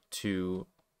 to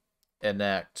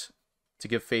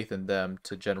give faith in them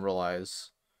to generalize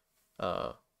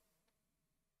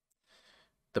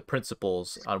the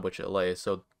principles on which it lay.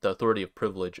 So the authority of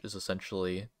privilege is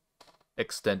essentially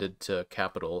extended to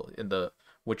capital,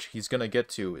 which he's going to get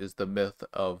to is the myth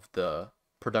of the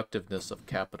productiveness of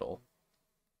capital.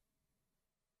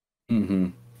 Mm-hmm.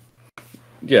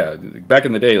 Yeah, back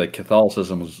in the day, like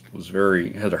Catholicism was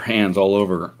had their hands all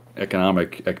over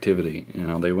economic activity.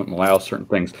 They wouldn't allow certain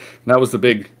things. And that was the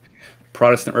big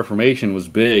Protestant Reformation was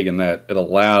big in that it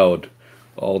allowed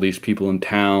all these people in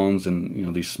towns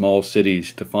and these small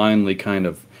cities to finally kind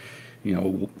of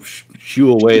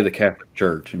shoo away the Catholic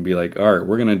Church and be like, all right,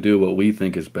 we're going to do what we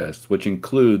think is best, which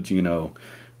includes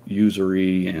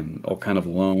usury and all kind of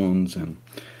loans, and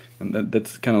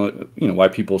that's kind of why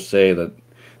people say that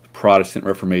the Protestant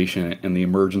Reformation and the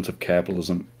emergence of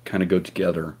capitalism kind of go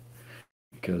together,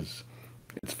 because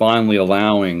it's finally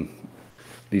allowing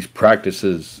these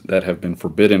practices that have been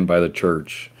forbidden by the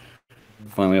church,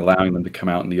 finally allowing them to come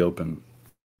out in the open.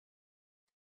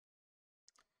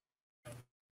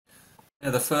 Yeah,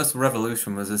 the first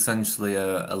revolution was essentially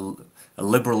a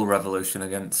liberal revolution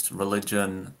against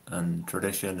religion and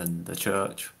tradition and the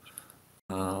church,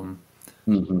 for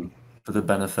the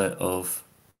benefit of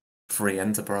free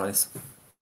enterprise.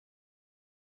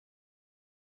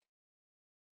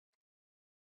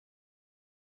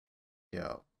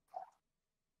 Yeah.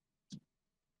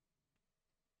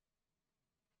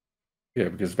 Yeah,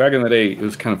 because back in the day, it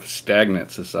was kind of a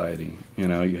stagnant society. You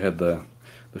know, you had the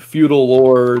feudal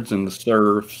lords and the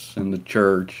serfs and the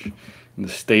church, and the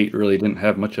state really didn't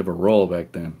have much of a role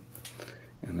back then.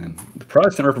 And then the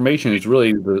Protestant Reformation is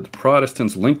really the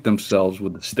Protestants linked themselves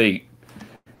with the state,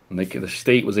 and the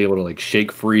state was able to like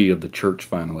shake free of the church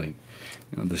finally.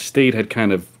 You know, the state had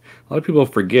kind of a lot of people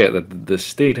forget that the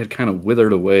state had kind of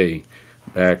withered away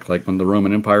back like when the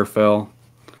Roman Empire fell,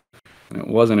 and it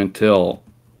wasn't until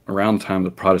around the time of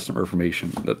the Protestant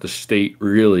Reformation that the state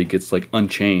really gets like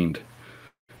unchained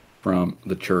from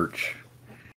the church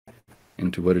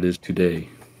into what it is today.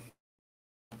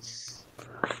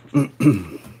 There's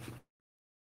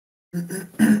a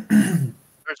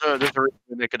reason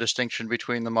to make a distinction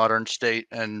between the modern state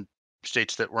and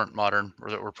states that weren't modern or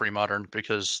that were pre-modern,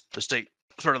 because the state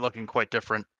started looking quite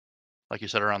different, like you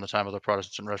said, around the time of the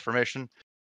Protestant Reformation.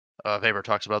 Weber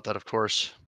talks about that, of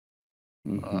course.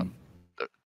 The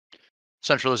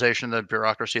centralization, the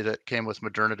bureaucracy that came with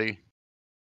modernity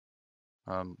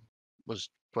was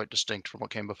quite distinct from what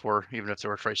came before, even if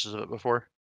there were traces of it before.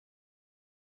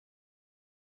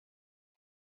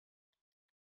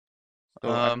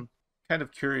 So I'm kind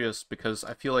of curious because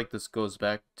I feel like this goes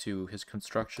back to his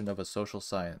construction of a social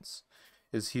science.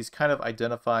 He's kind of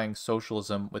identifying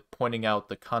socialism with pointing out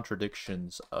the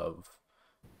contradictions of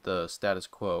the status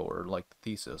quo, or like the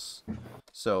thesis.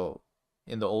 So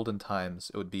in the olden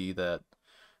times, it would be that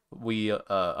we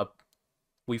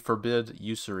forbid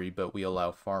usury, but we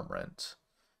allow farm rent.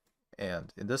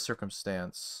 And in this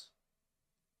circumstance,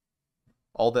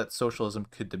 all that socialism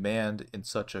could demand in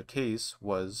such a case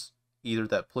was either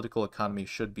that political economy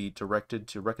should be directed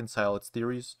to reconcile its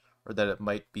theories, or that it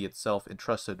might be itself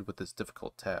entrusted with this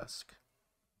difficult task.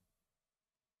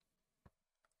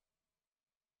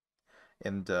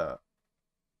 And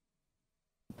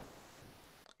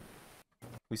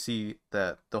we see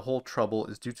that the whole trouble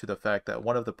is due to the fact that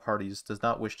one of the parties does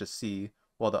not wish to see,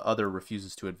 while the other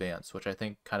refuses to advance, which I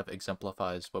think kind of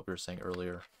exemplifies what we were saying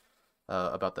earlier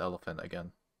about the elephant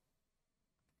again.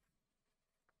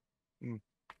 I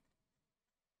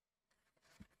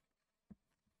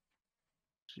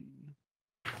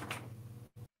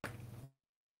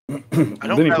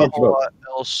don't have a whole lot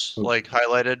else like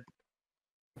highlighted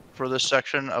for this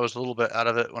section. I was a little bit out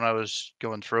of it when I was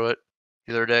going through it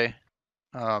the other day,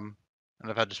 and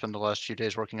I've had to spend the last few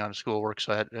days working on schoolwork,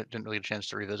 so I didn't really get a chance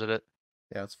to revisit it.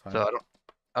 Yeah, that's fine. So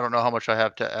I don't know how much I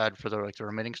have to add for the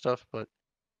remaining stuff, but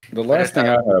the last thing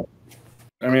I have,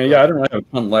 I mean, yeah, I don't really have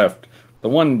a ton left. The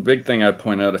one big thing I'd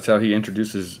point out is how he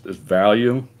introduces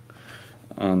value.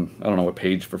 I don't know what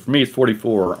page, for me it's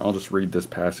 44. I'll just read this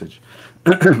passage.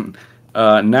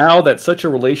 Now that such a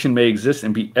relation may exist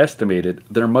and be estimated,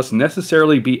 there must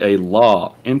necessarily be a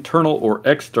law, internal or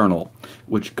external,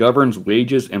 which governs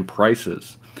wages and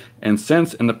prices. And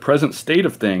since in the present state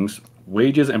of things,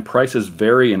 wages and prices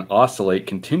vary and oscillate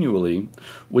continually,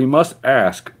 we must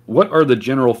ask, what are the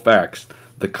general facts,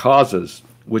 the causes,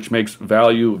 which makes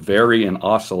value vary and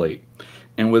oscillate?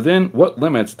 And within what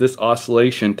limits this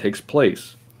oscillation takes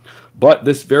place? But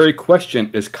this very question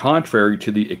is contrary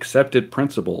to the accepted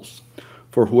principles.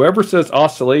 For whoever says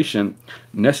oscillation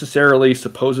necessarily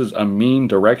supposes a mean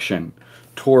direction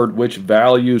toward which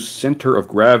value's center of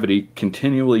gravity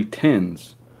continually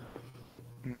tends.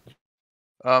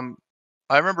 I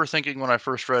remember thinking when I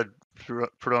first read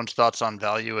Proudhon's thoughts on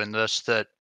value in this that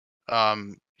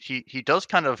he does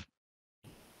kind of,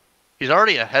 he's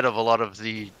already ahead of a lot of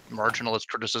the marginalist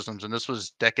criticisms, and this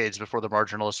was decades before the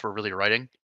marginalists were really writing.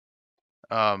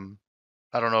 I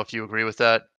don't know if you agree with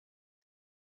that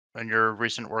in your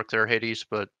recent work there, Hades,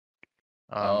 but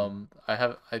I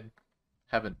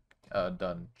haven't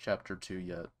done chapter 2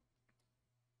 yet.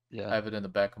 Yeah, I have it in the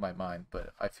back of my mind,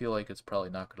 but I feel like it's probably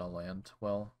not going to land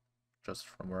well, just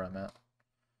from where I'm at.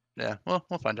 Yeah, well,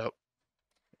 we'll find out.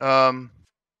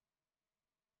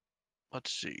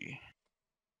 Let's see.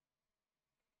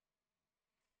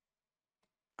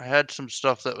 I had some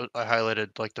stuff that I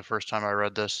highlighted like the first time I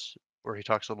read this, where he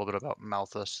talks a little bit about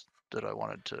Malthus that I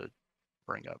wanted to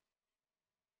bring up.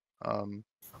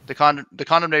 The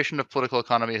condemnation of political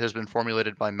economy has been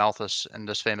formulated by Malthus in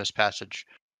this famous passage.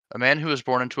 A man who is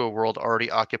born into a world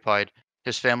already occupied,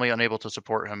 his family unable to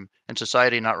support him, and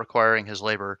society not requiring his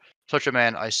labor, such a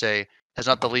man, I say, has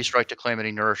not the least right to claim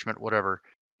any nourishment whatever.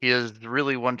 He is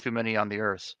really one too many on the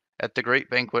earth. At the great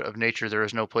banquet of nature there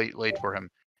is no plate laid for him.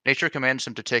 Nature commands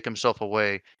him to take himself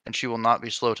away, and she will not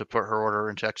be slow to put her order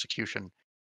into execution.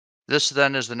 This,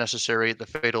 then, is the necessary, the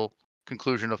fatal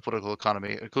conclusion of political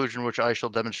economy, a conclusion which I shall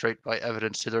demonstrate by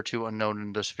evidence hitherto unknown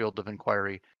in this field of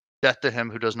inquiry. Death to him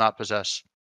who does not possess.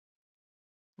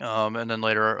 And then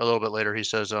later, a little bit later, he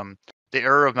says, the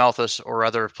error of Malthus, or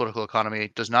rather of political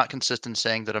economy, does not consist in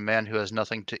saying that a man who has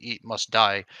nothing to eat must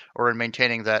die, or in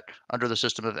maintaining that, under the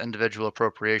system of individual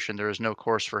appropriation, there is no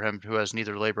course for him who has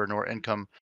neither labor nor income,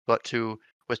 but to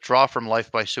withdraw from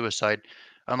life by suicide,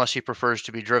 unless he prefers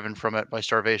to be driven from it by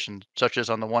starvation, such as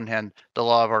on the one hand the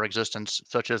law of our existence,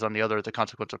 such as on the other the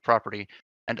consequence of property.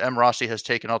 And M. Rossi has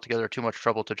taken altogether too much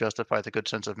trouble to justify the good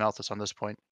sense of Malthus on this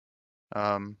point.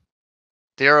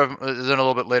 The error of, then a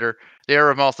little bit later, the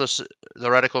error of Malthus, the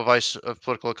radical vice of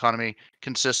political economy,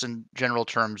 consists in general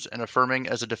terms in affirming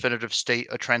as a definitive state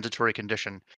a transitory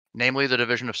condition, namely the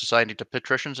division of society into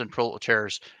patricians and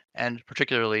proletaires, and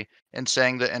particularly in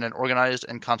saying that in an organized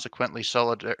and consequently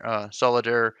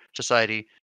solidaire society,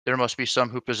 there must be some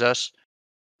who possess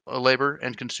labor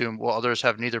and consume, while others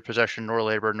have neither possession nor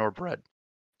labor nor bread.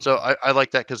 So I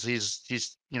like that because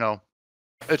he's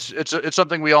it's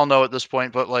something we all know at this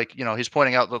point, but like he's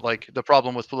pointing out that like the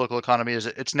problem with political economy is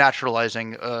it's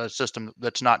naturalizing a system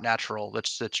that's not natural,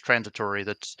 that's transitory,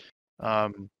 that's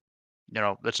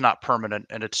that's not permanent,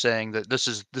 and it's saying that this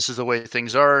is the way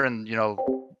things are, and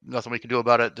nothing we can do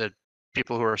about it. That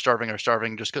people who are starving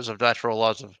just because of natural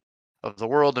laws of the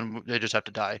world, and they just have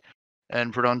to die.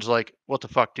 And Proudhon's like, what the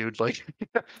fuck, dude? Like,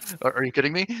 are you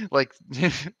kidding me? Like,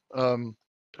 hold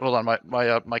on,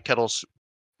 my kettle's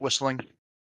whistling.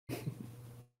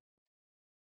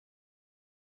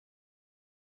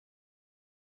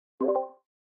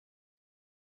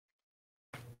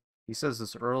 He says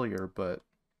this earlier, but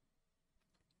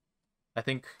I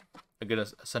think again a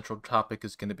central topic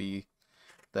is going to be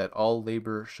that all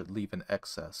labor should leave in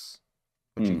excess,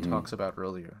 which he talks about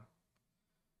earlier.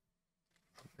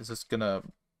 Is this going to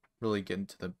really get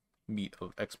into the meat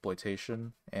of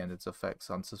exploitation and its effects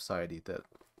on society that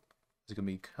is going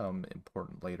to become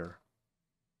important later?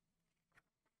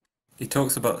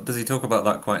 Does he talk about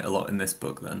that quite a lot in this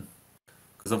book then?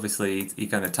 Because obviously he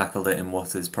kind of tackled it in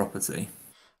What is Property.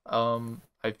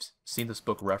 I've seen this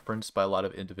book referenced by a lot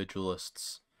of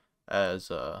individualists as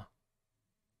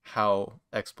how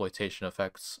exploitation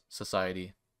affects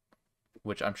society,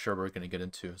 which I'm sure we're going to get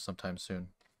into sometime soon.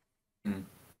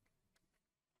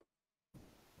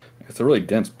 It's a really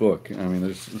dense book. I mean,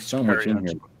 there's so much in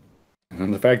here,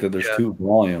 and the fact that there's 2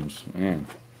 volumes, man.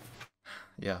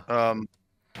 Yeah. I'm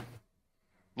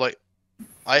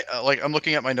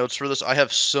looking at my notes for this. I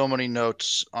have so many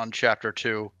notes on chapter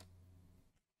 2.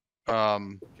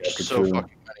 Fucking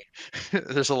many.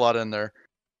 There's a lot in there.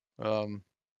 Oh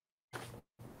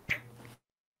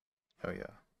yeah.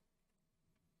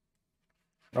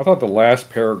 I thought the last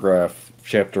paragraph,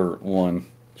 chapter 1,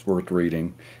 is worth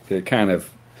reading. It kind of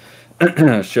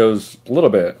shows a little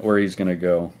bit where he's going to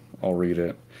go. I'll read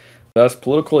it. Thus,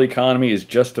 political economy is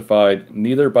justified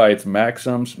neither by its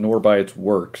maxims nor by its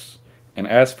works. And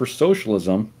as for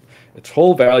socialism, its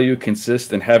whole value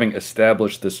consists in having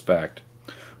established this fact.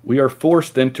 We are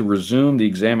forced then to resume the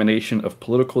examination of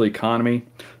political economy,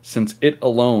 since it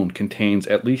alone contains,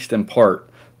 at least in part,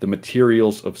 the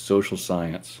materials of social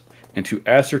science, and to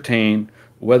ascertain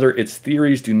whether its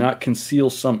theories do not conceal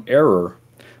some error,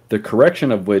 the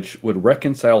correction of which would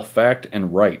reconcile fact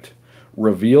and right,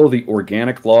 reveal the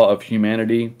organic law of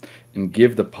humanity, and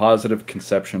give the positive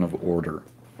conception of order.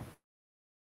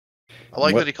 I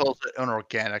like that he calls it an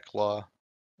organic law.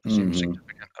 It seems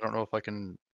significant. I don't know if I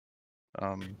can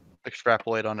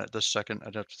extrapolate on it this second.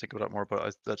 I'd have to think about it more,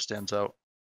 but that stands out.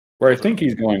 Where I think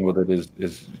he's going with it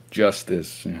is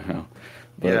justice,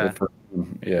 But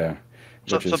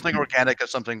So something organic is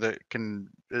something that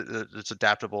it's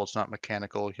adaptable. It's not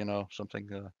mechanical, something.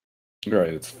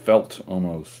 Right, it's felt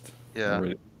almost.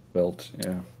 Yeah. Felt,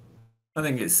 yeah. I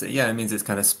think it means it's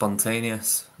kind of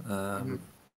spontaneous.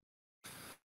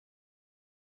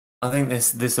 I think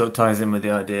this sort of ties in with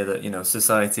the idea that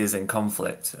society is in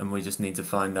conflict, and we just need to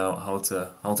find out how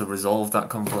to resolve that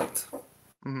conflict,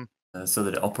 so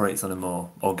that it operates on a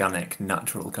more organic,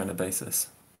 natural kind of basis.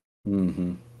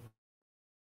 I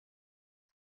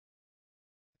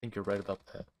think you're right about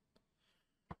that.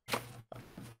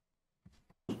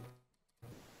 I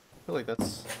feel like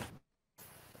that's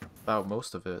about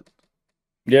most of it.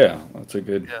 Yeah, that's a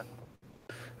good. Yeah.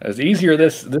 It's easier.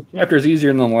 This chapter is easier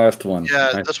than the last one.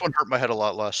 Yeah, this one hurt my head a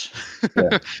lot less.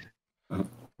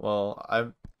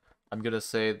 Well, I'm gonna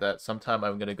say that sometime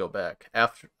I'm gonna go back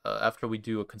after we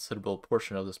do a considerable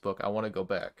portion of this book. I want to go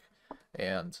back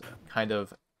and kind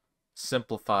of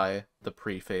simplify the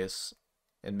preface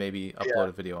and maybe upload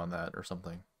a video on that or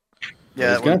something.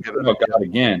 Yeah, he's going to talk about God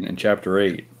again in chapter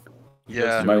 8.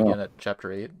 Yeah. Do it again at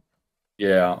chapter 8.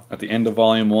 Yeah, at the end of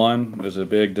volume 1, there's a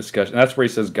big discussion. That's where he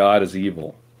says God is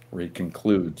evil, where he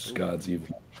concludes God's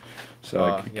evil.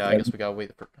 So yeah, I guess we gotta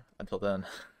wait until then.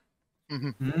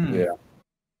 Mm-hmm. Yeah.